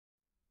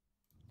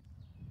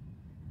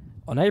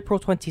On April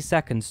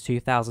 22nd,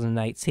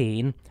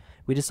 2018,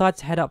 we decided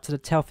to head up to the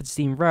Telford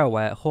Steam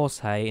Railway at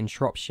Horsehay in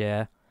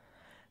Shropshire.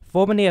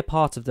 Formerly a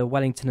part of the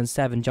Wellington and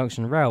Severn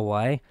Junction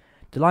Railway,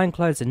 the line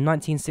closed in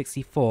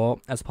 1964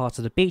 as part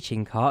of the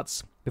Beeching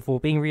Cuts before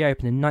being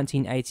reopened in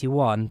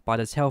 1981 by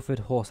the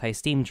Telford Horsehay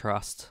Steam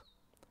Trust.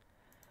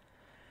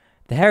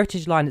 The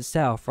heritage line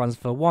itself runs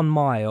for 1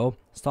 mile,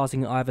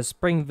 starting at either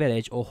Spring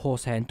Village or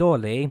Horsehay and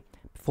Dorley,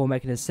 before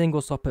making a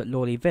single stop at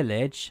Lawley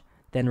Village,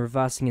 then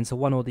reversing into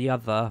one or the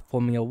other,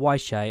 forming a Y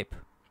shape.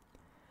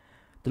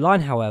 The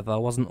line, however,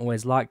 wasn't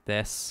always like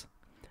this.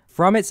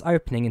 From its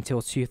opening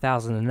until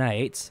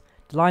 2008,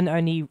 the line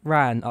only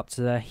ran up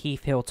to the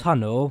Heath Hill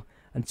Tunnel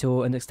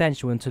until an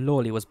extension into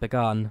Lawley was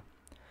begun.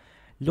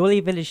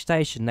 Lawley Village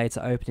Station later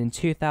opened in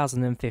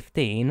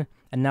 2015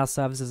 and now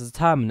serves as a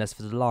terminus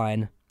for the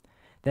line.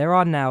 There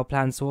are now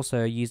plans to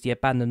also use the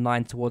abandoned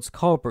line towards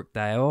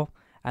Colebrookdale,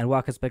 and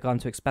work has begun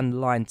to expand the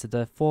line to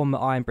the former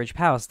Ironbridge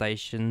Power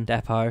Station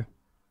depot.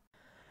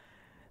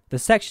 The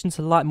section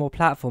to Lightmoor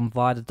platform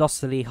via the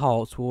Dostley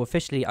Halt will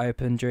officially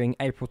open during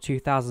April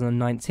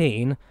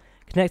 2019,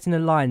 connecting the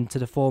line to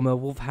the former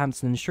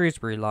Wolverhampton and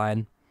Shrewsbury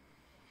line.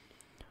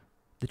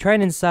 The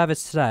train in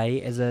service today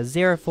is a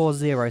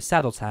 040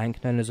 saddle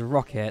tank known as a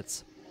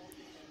Rocket.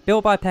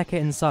 Built by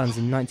Peckett & Sons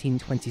in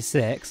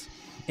 1926,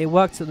 it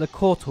worked at the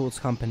Courtaulds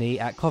Company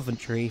at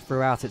Coventry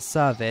throughout its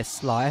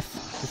service life,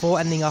 before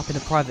ending up in a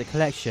private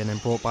collection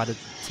and bought by the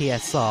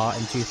TSR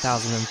in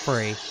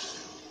 2003.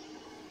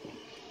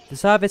 The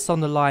service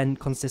on the line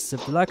consists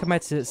of the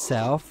locomotive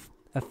itself,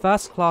 a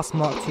first-class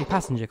Mark II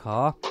passenger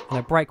car, and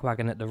a brake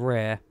wagon at the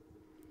rear.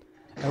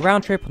 A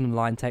round trip on the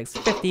line takes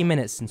 50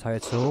 minutes in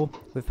total,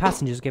 with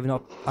passengers given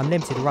up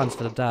unlimited runs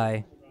for the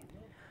day.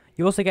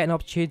 You also get an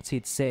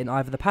opportunity to sit in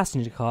either the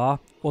passenger car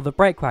or the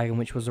brake wagon,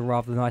 which was a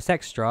rather nice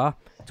extra,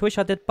 to which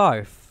I did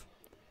both.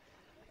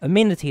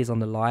 Amenities on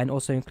the line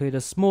also include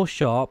a small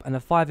shop and a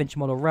 5-inch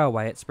model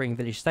railway at Spring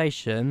Village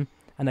Station,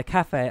 and a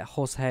cafe at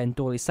Horsehay and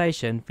Dorley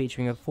Station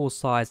featuring a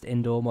full-sized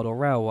indoor model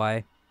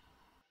railway.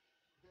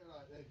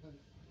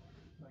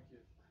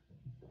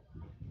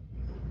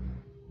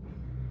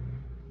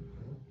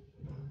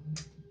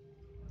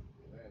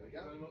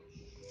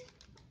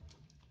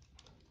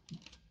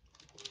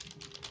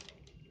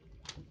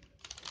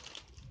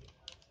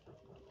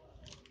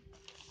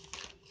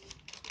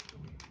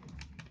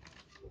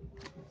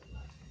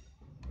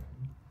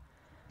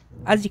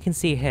 As you can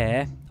see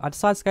here, I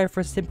decided to go for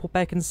a simple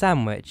bacon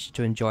sandwich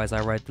to enjoy as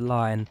I rode the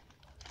line.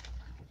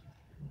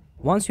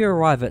 Once you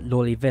arrive at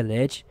Lawley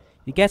Village,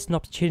 you get an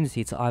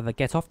opportunity to either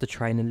get off the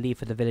train and leave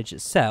for the village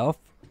itself,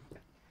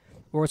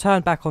 or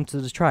return back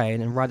onto the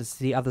train and ride it to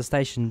the other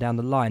station down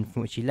the line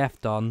from which you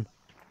left on.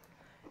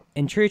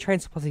 In true train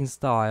spotting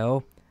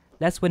style,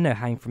 let's window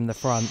hang from the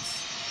front.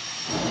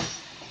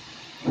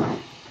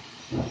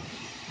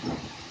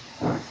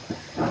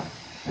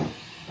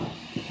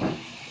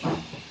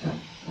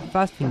 The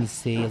first thing you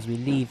see as we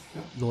leave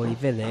Lawley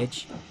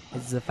Village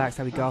is the fact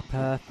that we go up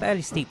a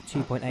fairly steep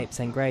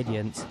 2.8%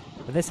 gradient,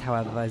 but this,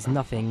 however, is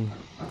nothing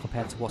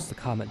compared to what's to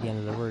come at the end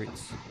of the route.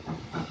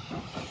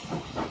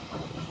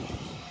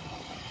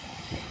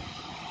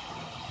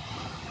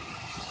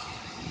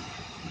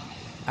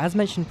 As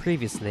mentioned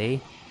previously,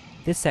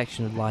 this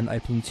section of the line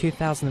opened in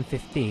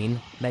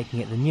 2015, making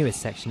it the newest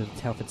section of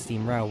the Telford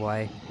Steam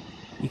Railway.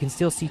 You can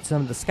still see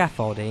some of the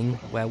scaffolding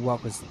where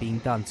work was being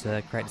done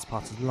to create this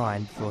part of the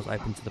line before it was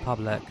open to the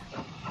public.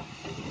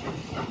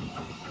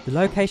 The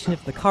location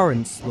of the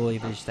current Lawley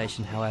Village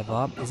Station,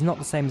 however, is not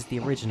the same as the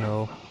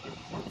original.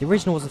 The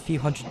original was a few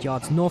hundred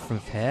yards north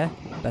of here,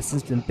 but has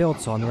since been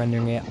built on,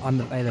 rendering it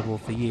unavailable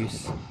for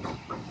use.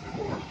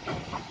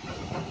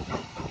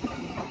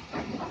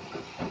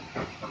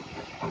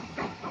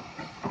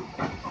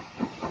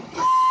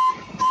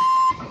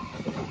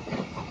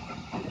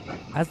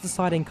 As the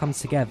siding comes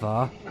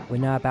together, we're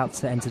now about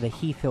to enter the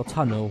Heath Hill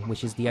Tunnel,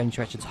 which is the only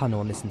stretch of tunnel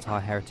on this entire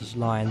heritage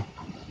line.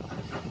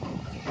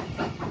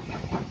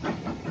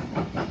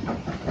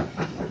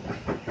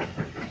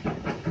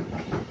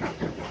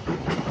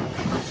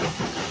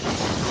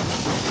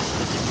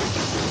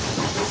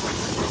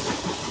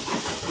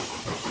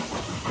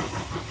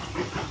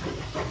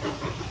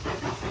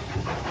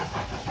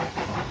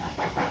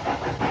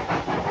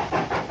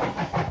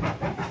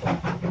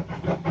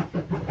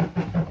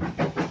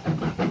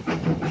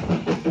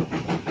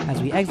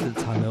 As we exit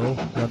the tunnel,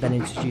 we are then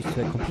introduced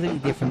to a completely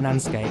different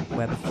landscape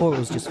where before it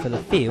was just full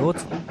of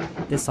fields,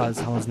 this side of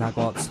the tunnel has now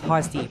got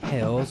high steep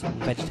hills with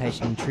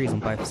vegetation and trees on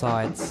both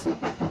sides.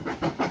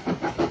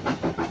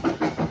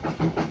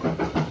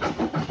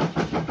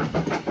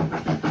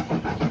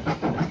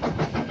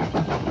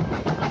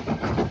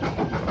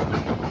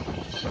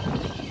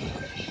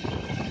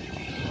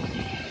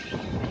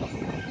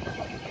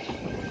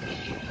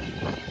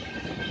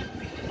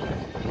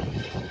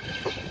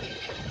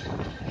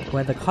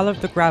 Where the colour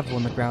of the gravel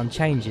on the ground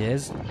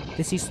changes,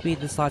 this used to be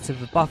the site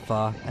of a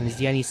buffer and is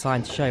the only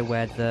sign to show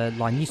where the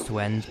line used to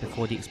end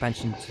before the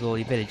expansion to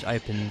Lawley Village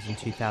opened in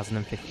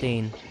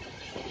 2015.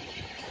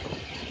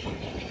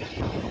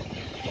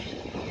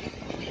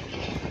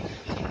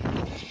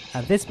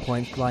 At this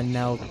point, the line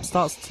now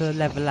starts to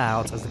level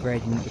out as the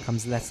gradient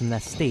becomes less and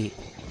less steep.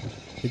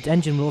 The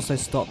engine will also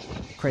stop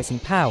creating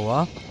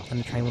power, and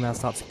the train will now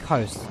start to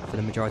coast for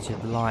the majority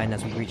of the line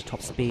as we reach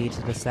top speed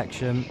to this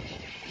section.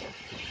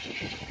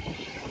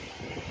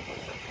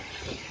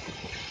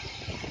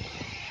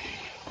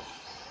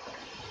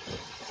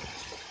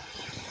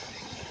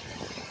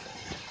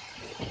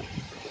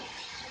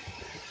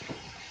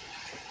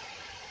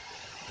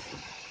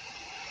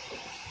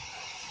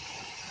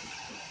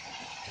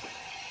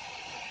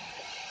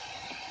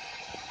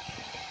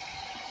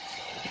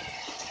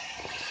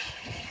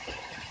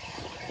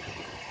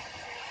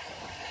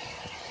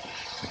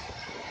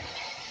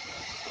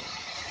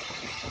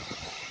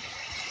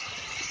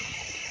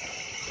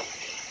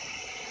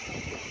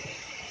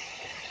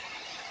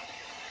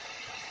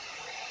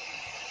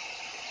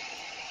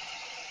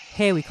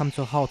 Here we come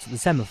to a halt at the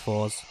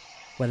semaphores,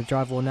 where the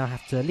driver will now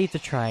have to leave the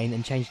train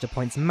and change the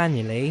points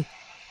manually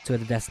to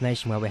the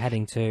destination where we're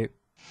heading to.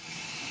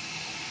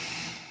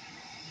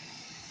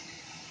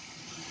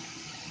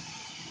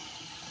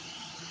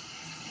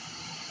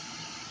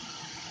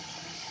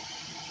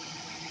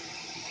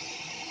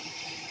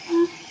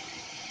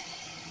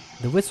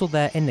 The whistle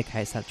there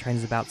indicates that the train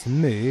is about to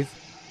move,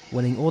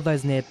 warning all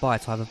those nearby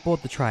to either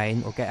board the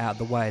train or get out of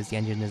the way as the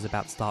engine is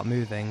about to start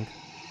moving.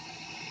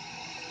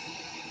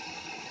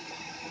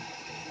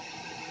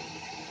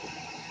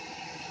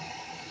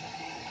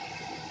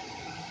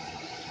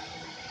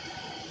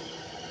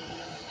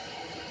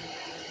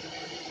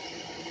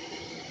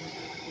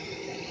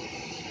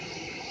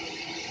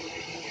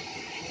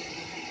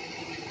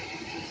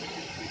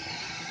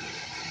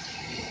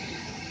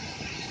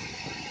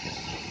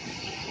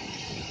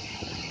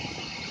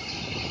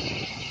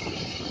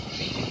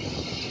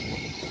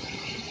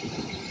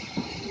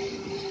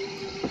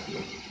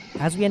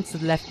 As we enter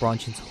the left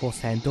branch into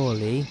Horsehay and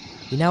Dorley,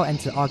 we now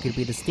enter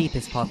arguably the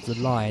steepest part of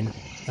the line,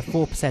 a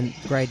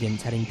 4%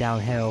 gradient heading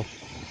downhill.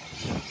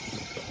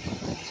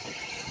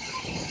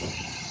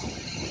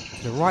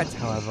 To the right,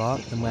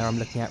 however, than where I'm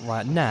looking at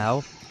right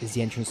now, is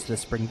the entrance to the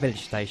Spring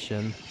Village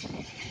station.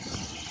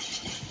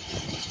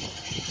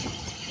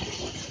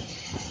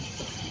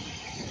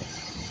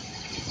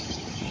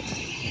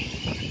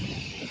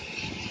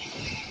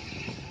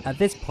 At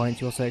this point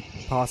you also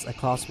pass a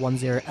Class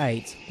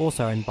 108,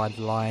 also owned by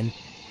the line.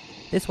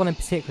 This one in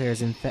particular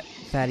is in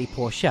fairly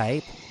poor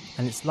shape,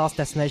 and its last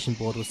destination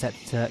board was set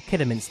to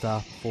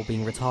Kidderminster before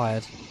being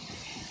retired.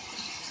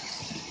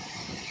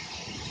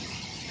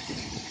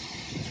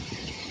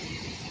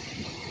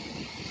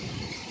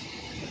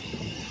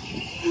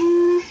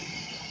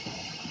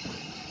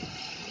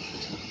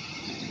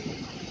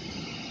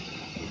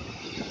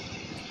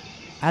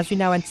 As we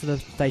now enter the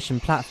station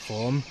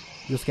platform,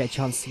 you also get a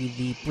chance to see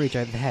the bridge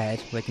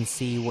overhead, where you can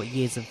see what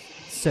years of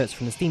soot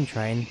from the steam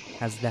train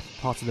has left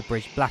part of the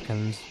bridge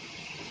blackened.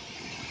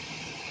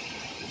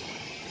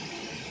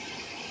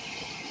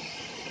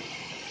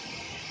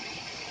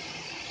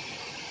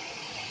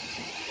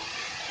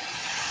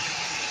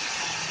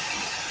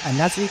 And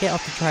as we get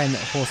off the train at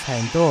Horsehay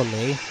and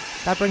Dorley,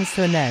 that brings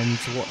to an end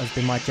to what has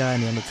been my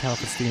journey on the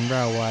Telford Steam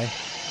Railway.